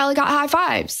 He probably got high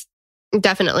fives.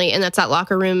 Definitely. And that's that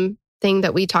locker room thing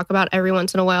that we talk about every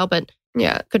once in a while, but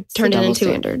could turn it into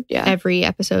standard. Every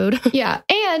episode. Yeah.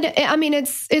 And I mean,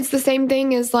 it's the same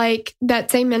thing as like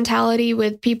that same mentality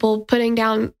with people putting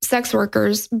down sex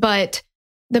workers, but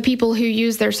the people who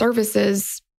use their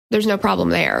services, there's no problem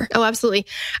there. Oh, absolutely.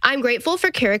 I'm grateful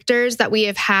for characters that we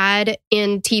have had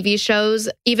in TV shows,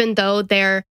 even though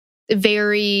they're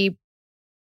very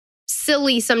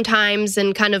silly sometimes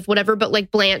and kind of whatever, but like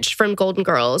Blanche from Golden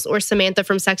Girls or Samantha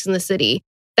from Sex and the City,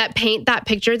 that paint that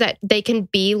picture that they can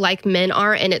be like men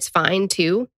are and it's fine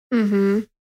too. Mm-hmm.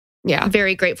 Yeah.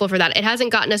 Very grateful for that. It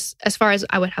hasn't gotten us as far as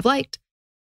I would have liked,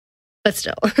 but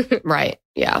still. Right.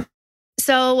 Yeah.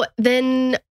 So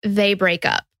then they break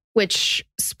up, which,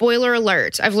 spoiler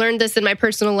alert, I've learned this in my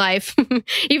personal life,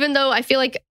 even though I feel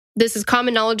like this is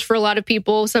common knowledge for a lot of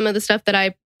people. Some of the stuff that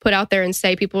I put out there and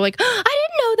say, people are like, oh, I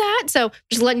didn't know that. So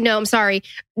just letting know, I'm sorry.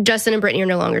 Justin and Brittany are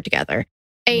no longer together.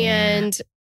 And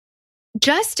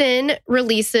Justin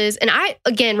releases, and I,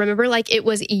 again, remember like it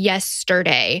was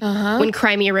yesterday when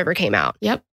Crimea River came out.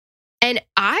 Yep. And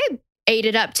I ate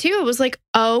it up too. It was like,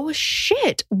 oh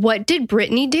shit, what did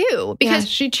Brittany do? Because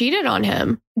she cheated on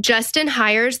him. Justin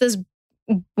hires this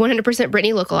 100%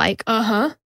 Brittany lookalike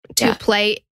to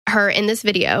play her in this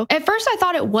video. At first I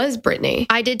thought it was Brittany.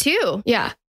 I did too.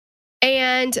 Yeah.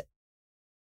 And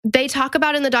they talk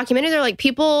about in the documentary, they're like,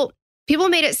 people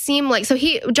made it seem like, so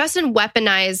Justin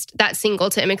weaponized that single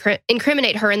to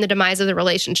incriminate her in the demise of the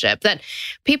relationship, that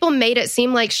people made it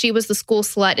seem like she was the school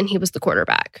slut and he was the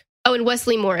quarterback. Oh, and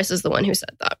Wesley Morris is the one who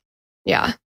said that.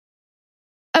 Yeah.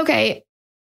 Okay.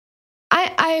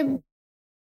 I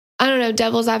don't know,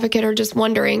 devil's advocate, or just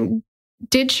wondering,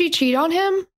 did she cheat on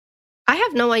him? I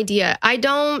have no idea. I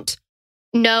don't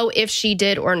know if she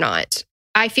did or not.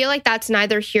 I feel like that's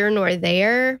neither here nor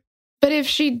there. But if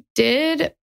she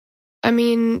did, I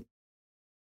mean,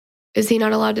 is he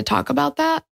not allowed to talk about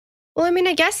that? Well, I mean,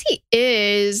 I guess he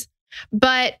is,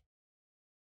 but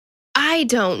I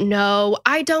don't know.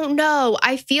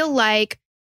 I feel like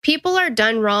people are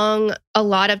done wrong a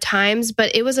lot of times,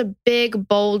 but it was a big,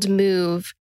 bold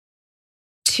move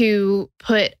to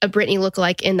put a Brittany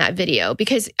lookalike in that video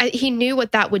because he knew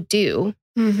what that would do.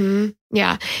 Mm-hmm.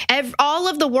 Yeah. All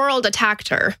of the world attacked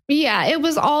her. Yeah, it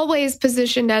was always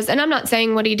positioned as, and I'm not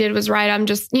saying what he did was right. I'm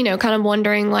just, kind of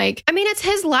wondering like, I mean, it's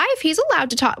his life. He's allowed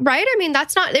to talk, right? I mean,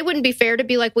 it wouldn't be fair to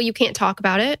be like, well, you can't talk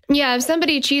about it. Yeah. If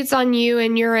somebody cheats on you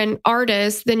and you're an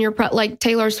artist, then you're like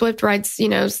Taylor Swift writes,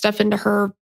 stuff into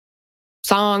her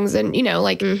songs and,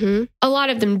 a lot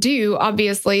of them do,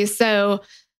 obviously. So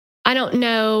I don't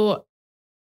know.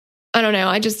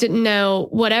 I just didn't know,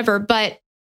 whatever. But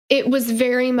it was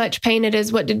very much painted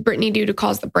as what did Brittany do to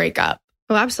cause the breakup?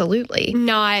 Oh, absolutely.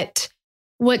 Not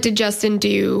what did Justin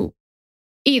do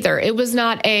either. It was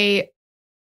not a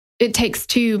it takes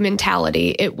two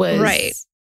mentality. It was right.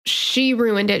 She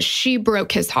ruined it. She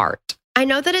broke his heart. I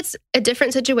know that it's a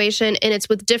different situation and it's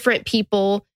with different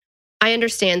people. I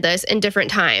understand this in different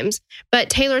times.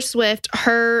 But Taylor Swift,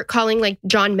 her calling like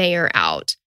John Mayer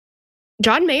out.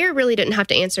 John Mayer really didn't have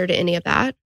to answer to any of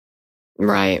that.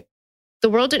 Right. The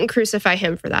world didn't crucify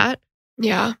him for that.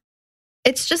 Yeah.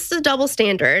 It's just a double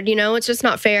standard, you know? It's just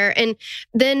not fair. And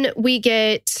then we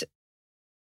get,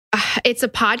 it's a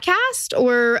podcast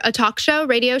or a talk show,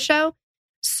 radio show.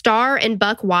 Star and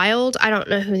Buck Wild. I don't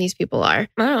know who these people are.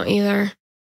 I don't either.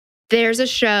 There's a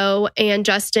show and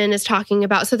Justin is talking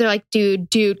about, so they're like,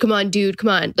 dude, come on.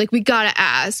 Like, we gotta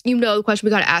ask, you know the question we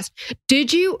gotta ask.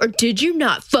 Did you or did you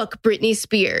not fuck Britney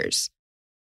Spears?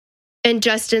 And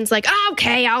Justin's like, oh,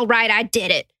 okay, all right, I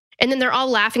did it. And then they're all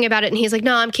laughing about it. And he's like,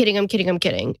 no, I'm kidding.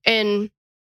 And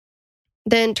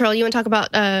then, Terrell, you want to talk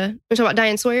about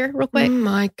Diane Sawyer real quick? Oh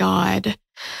my God.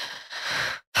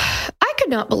 I could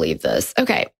not believe this.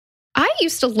 Okay. I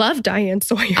used to love Diane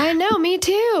Sawyer. I know, me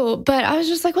too. But I was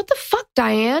just like, what the fuck,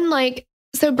 Diane? Like,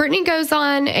 so Brittany goes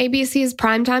on ABC's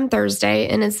Primetime Thursday,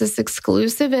 and it's this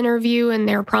exclusive interview, and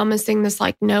they're promising this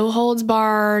like no holds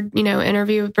barred,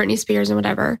 interview with Britney Spears and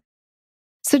whatever.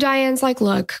 So Diane's like,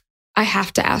 look, I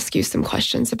have to ask you some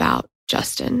questions about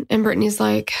Justin. And Brittany's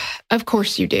like, of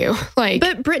course you do.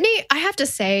 But Brittany, I have to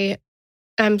say,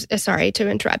 I'm sorry to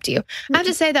interrupt you. I have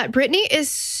to say that Brittany is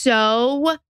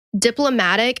so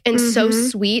diplomatic and so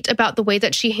sweet about the way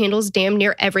that she handles damn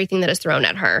near everything that is thrown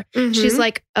at her. She's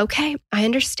like, okay, I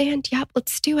understand. Yep,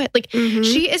 let's do it. Like,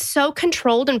 she is so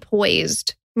controlled and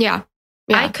poised. Yeah.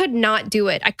 I could not do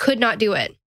it.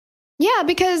 Yeah,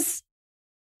 because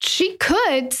she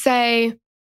could say,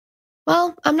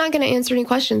 well, I'm not going to answer any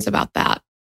questions about that.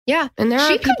 Yeah. And there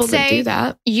are people that do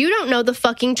that. You don't know the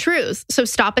fucking truth, so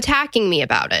stop attacking me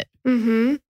about it.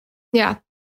 Yeah.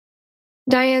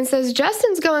 Diane says,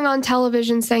 Justin's going on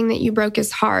television saying that you broke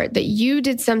his heart, that you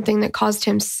did something that caused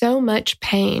him so much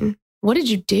pain. What did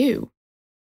you do?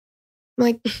 I'm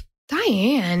like,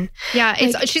 Diane. Yeah,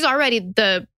 she's already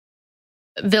the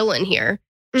villain here.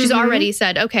 She's already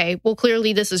said, okay, well,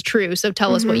 clearly this is true, so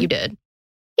tell us what you did.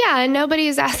 Yeah, and nobody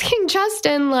is asking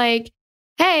Justin, like,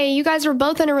 hey, you guys were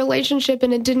both in a relationship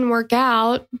and it didn't work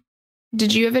out.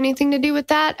 Did you have anything to do with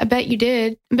that? I bet you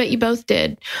did. I bet you both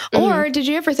did. Or did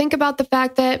you ever think about the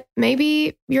fact that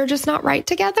maybe you're just not right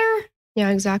together? Yeah,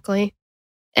 exactly.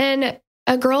 And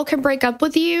a girl can break up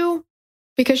with you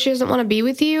because she doesn't want to be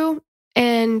with you.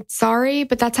 And sorry,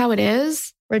 but that's how it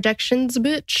is. Rejection's a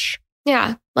bitch.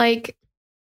 Yeah, like...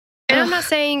 And I'm not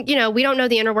saying, we don't know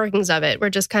the inner workings of it. We're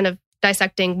just kind of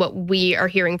dissecting what we are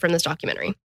hearing from this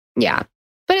documentary. Yeah.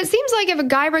 But it seems like if a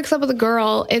guy breaks up with a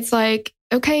girl, it's like,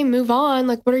 okay, move on.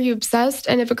 Like, what are you obsessed?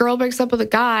 And if a girl breaks up with a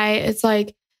guy, it's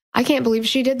like, I can't believe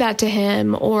she did that to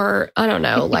him. Or I don't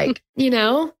know, like,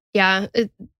 Yeah,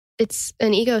 it's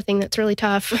an ego thing that's really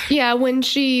tough. Yeah, when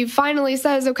she finally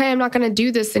says, okay, I'm not going to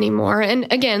do this anymore.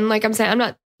 And again, like I'm saying, I'm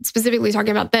not specifically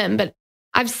talking about them, but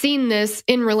I've seen this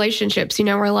in relationships,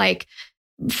 where like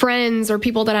friends or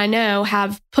people that I know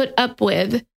have put up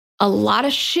with a lot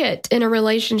of shit in a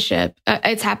relationship.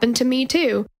 It's happened to me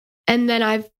too. And then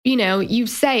I've, you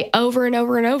say over and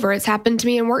over and over, it's happened to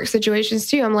me in work situations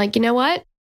too. I'm like, you know what?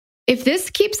 If this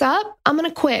keeps up, I'm going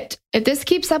to quit. If this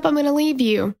keeps up, I'm going to leave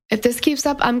you. If this keeps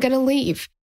up, I'm going to leave.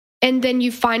 And then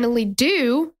you finally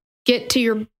do get to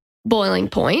your boiling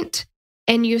point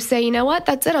and you say, you know what?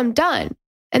 That's it. I'm done.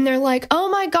 And they're like, oh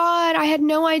my God, I had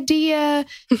no idea.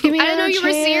 Give me I didn't know you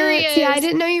were serious. Yeah, I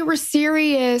didn't know you were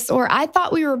serious. Or I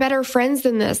thought we were better friends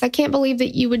than this. I can't believe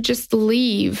that you would just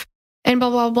leave and blah,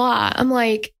 blah, blah. I'm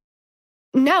like,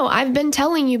 no, I've been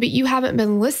telling you, but you haven't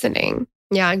been listening.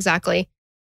 Yeah, exactly.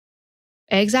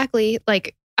 Exactly.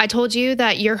 Like, I told you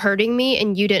that you're hurting me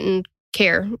and you didn't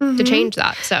care to change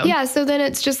that. So yeah, so then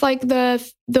it's just like the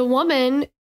woman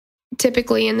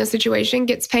typically in the situation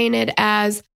gets painted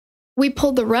as we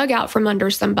pulled the rug out from under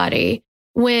somebody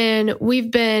when we've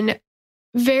been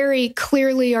very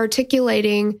clearly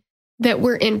articulating that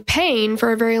we're in pain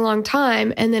for a very long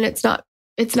time, and then it's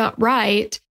not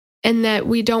right, and that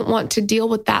we don't want to deal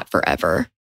with that forever.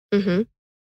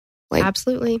 Like,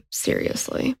 absolutely.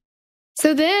 Seriously.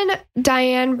 So then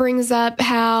Diane brings up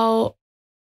how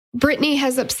Brittany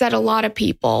has upset a lot of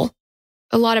people,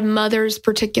 a lot of mothers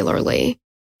particularly.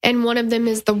 And one of them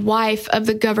is the wife of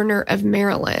the governor of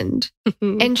Maryland.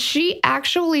 And she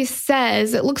actually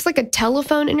says, it looks like a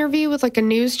telephone interview with like a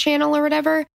news channel or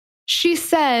whatever. she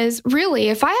says, really,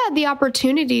 if I had the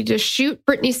opportunity to shoot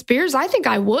Britney Spears, I think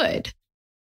I would.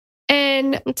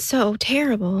 And It's so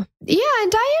terrible. yeah,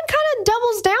 and Diane kind of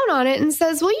doubles down on it and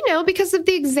says, well, because of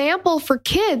the example for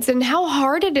kids and how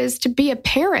hard it is to be a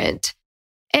parent.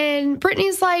 And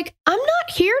Brittany's like, I'm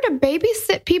not here to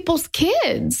babysit people's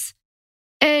kids.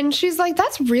 And she's like,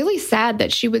 that's really sad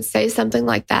that she would say something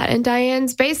like that. And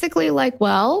Diane's basically like,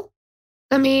 well,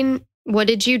 I mean, what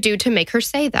did you do to make her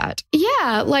say that?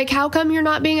 Yeah, like, how come you're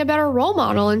not being a better role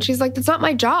model? And she's like, that's not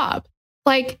my job.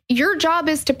 Like, your job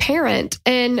is to parent.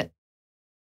 And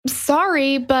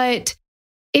sorry, but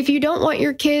if you don't want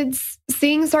your kids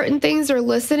seeing certain things or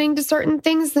listening to certain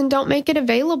things, then don't make it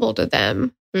available to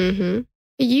them. Mm-hmm.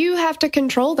 You have to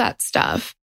control that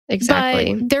stuff.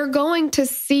 Exactly. But they're going to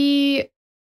see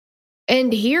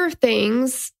and hear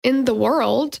things in the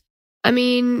world. I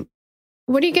mean,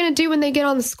 what are you going to do when they get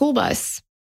on the school bus?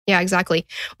 Yeah, exactly.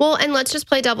 Well, and let's just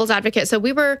play devil's advocate. So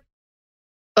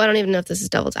I don't even know if this is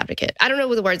devil's advocate. I don't know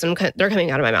what the words they're coming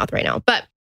out of my mouth right now, but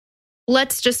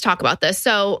let's just talk about this.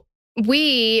 So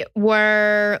we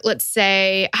were, let's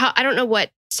say, I don't know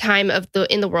what time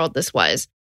in the world this was.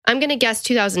 I'm going to guess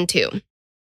 2002.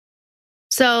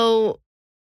 So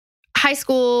high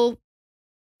school,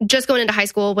 just going into high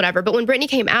school, whatever. But when Britney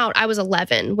came out, I was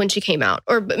 11 when she came out,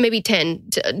 or maybe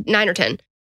 9 or 10.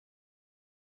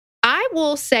 I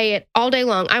will say it all day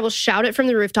long. I will shout it from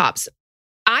the rooftops.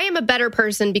 I am a better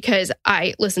person because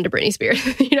I listen to Britney Spears.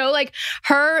 Like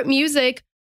her music,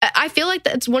 I feel like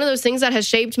that's one of those things that has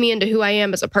shaped me into who I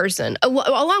am as a person,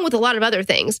 along with a lot of other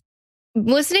things.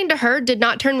 Listening to her did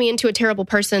not turn me into a terrible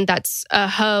person that's a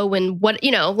hoe and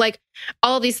like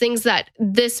all of these things that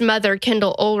this mother,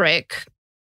 Kendall Ehrlich,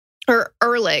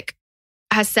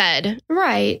 has said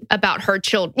right about her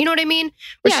children. You know what I mean?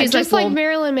 Where yeah, she's just like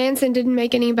Marilyn Manson didn't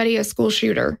make anybody a school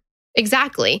shooter.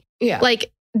 Exactly. Yeah.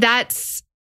 Like it's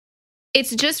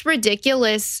just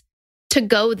ridiculous to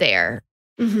go there.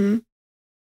 Mm-hmm.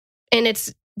 And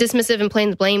it's dismissive and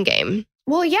playing the blame game.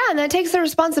 Well, yeah, and that takes the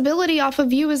responsibility off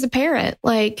of you as a parent.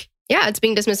 Like, yeah, it's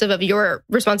being dismissive of your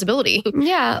responsibility.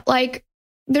 Yeah, like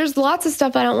there's lots of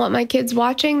stuff I don't want my kids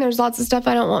watching. There's lots of stuff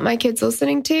I don't want my kids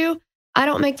listening to. I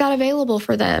don't make that available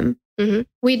for them. Mm-hmm.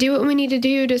 We do what we need to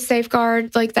do to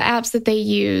safeguard like the apps that they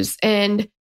use and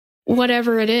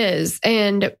whatever it is.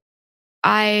 And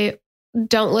I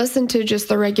don't listen to just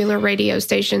the regular radio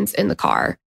stations in the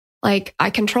car. Like I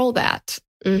control that.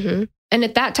 Mm-hmm. And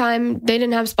at that time, they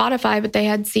didn't have Spotify, but they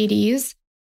had CDs.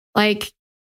 Like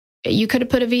you could have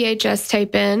put a VHS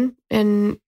tape in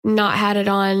and not had it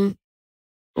on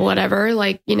whatever,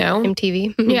 like,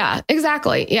 MTV. Yeah,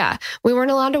 exactly. Yeah. We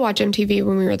weren't allowed to watch MTV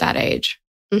when we were that age.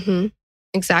 Mm-hmm.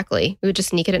 Exactly. We would just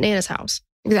sneak it at Nana's house.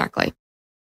 Exactly.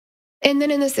 And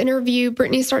then in this interview,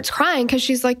 Britney starts crying because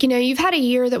she's like, you've had a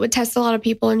year that would test a lot of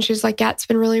people. And she's like, yeah, it's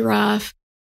been really rough.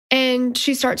 And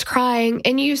she starts crying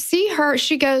and you see her,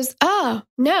 she goes, oh,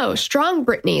 no, strong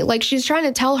Britney. Like she's trying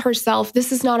to tell herself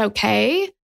this is not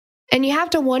okay. And you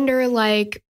have to wonder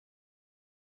like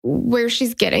where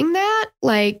she's getting that.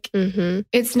 Like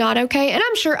It's not okay. And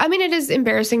I'm sure, it is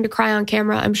embarrassing to cry on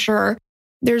camera. I'm sure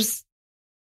there's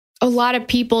a lot of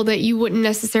people that you wouldn't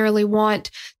necessarily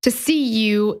want to see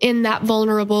you in that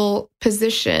vulnerable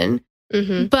position.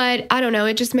 Mm-hmm. But I don't know.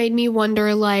 It just made me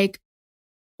wonder like,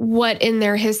 what in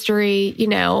their history,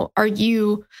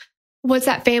 what's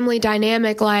that family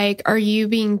dynamic like? Are you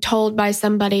being told by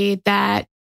somebody that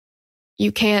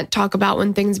you can't talk about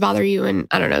when things bother you and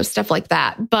I don't know, stuff like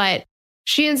that. But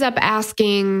she ends up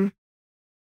asking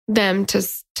them to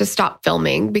stop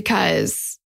filming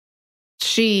because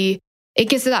it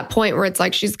gets to that point where it's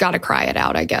like she's got to cry it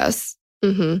out, I guess.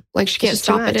 Mm-hmm. Like she can't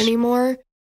stop it anymore.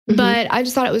 Mm-hmm. But I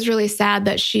just thought it was really sad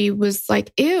that she was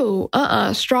like, ew,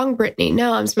 strong Britney.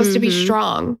 No, I'm supposed to be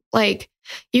strong. Like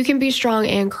you can be strong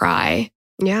and cry.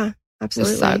 Yeah,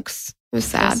 absolutely. It sucks. It was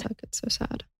sad. It's so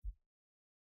sad.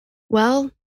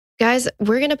 Well, guys,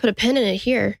 we're going to put a pin in it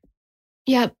here.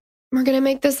 Yep. We're going to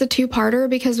make this a 2-parter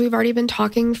because we've already been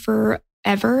talking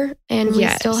forever and we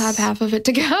still have half of it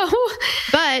to go.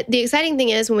 But the exciting thing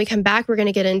is when we come back, we're going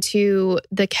to get into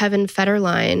the Kevin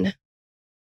Federline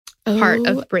part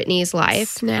of Britney's life.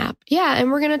 Snap. Yeah.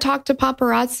 And we're going to talk to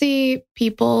paparazzi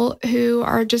people who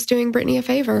are just doing Britney a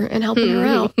favor and helping her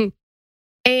out.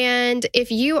 And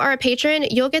if you are a patron,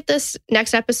 you'll get this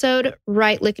next episode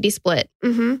right lickety split.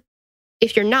 Mm-hmm.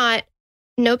 If you're not,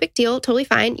 no big deal. Totally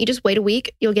fine. You just wait a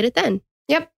week. You'll get it then.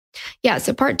 Yep. Yeah.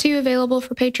 So part 2 available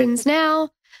for patrons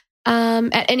now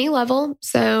at any level.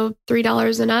 So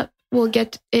 $3 and up, we'll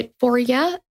get it for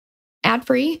you ad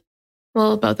free.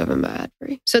 Well, both of them are ad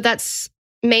free. So that's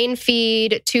main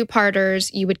feed,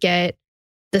 2-parters. You would get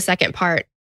the second part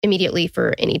immediately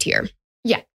for any tier.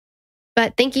 Yeah.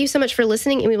 But thank you so much for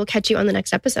listening, and we will catch you on the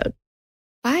next episode.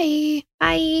 Bye.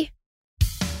 Bye.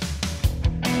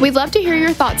 We'd love to hear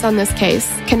your thoughts on this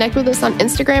case. Connect with us on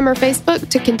Instagram or Facebook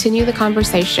to continue the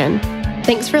conversation.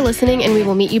 Thanks for listening, and we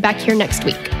will meet you back here next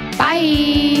week.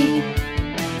 Bye.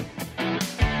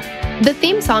 The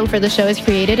theme song for the show is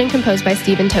created and composed by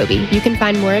Stephen Toby. You can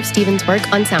find more of Stephen's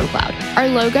work on SoundCloud. Our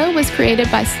logo was created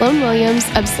by Sloan Williams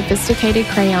of Sophisticated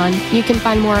Crayon. You can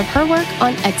find more of her work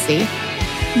on Etsy.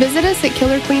 Visit us at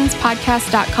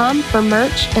KillerQueensPodcast.com for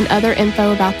merch and other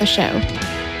info about the show.